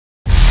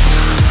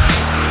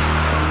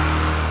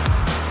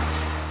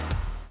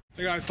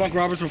Hey guys, Funk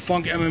Roberts from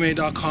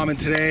funkmma.com, and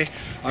today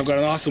I've got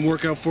an awesome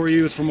workout for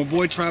you. It's from my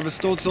boy Travis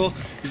Stoetzel.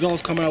 He's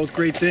always coming out with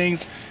great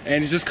things,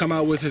 and he's just come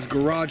out with his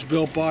garage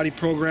built body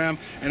program,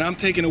 and I'm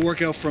taking a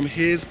workout from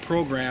his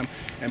program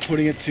and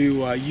putting it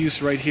to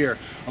use right here.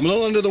 I'm a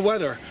little under the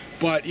weather,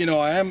 but you know,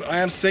 I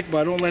am sick, but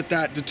I don't let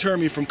that deter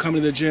me from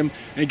coming to the gym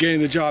and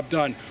getting the job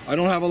done. I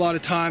don't have a lot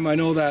of time. I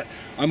know that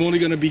I'm only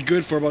going to be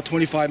good for about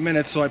 25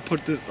 minutes, so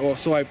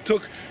I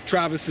took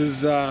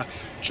Travis's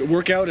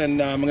workout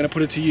and I'm going to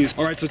put it to use.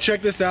 Alright, so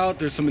check this out.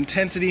 There's some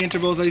intensity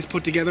intervals that he's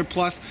put together,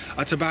 plus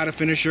a Tabata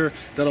finisher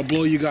that'll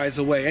blow you guys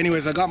away.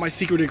 Anyways, I got my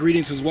secret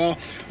ingredients as well.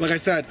 Like I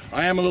said,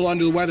 I am a little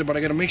under the weather, but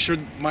I got to make sure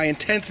my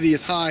intensity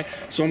is high,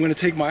 so I'm going to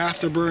take my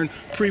Afterburn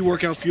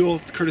pre-workout fuel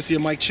courtesy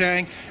of Mike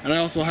Chang, and I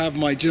also have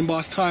my Gym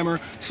Boss timer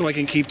so I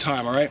can keep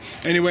time. Alright,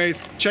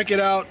 anyways, check it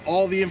out.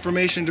 All the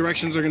information,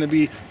 directions are going to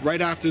be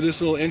right after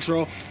this little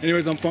intro.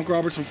 Anyways, I'm Funk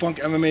Roberts from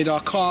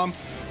funkmma.com.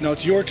 Now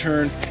it's your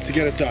turn to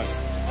get it done.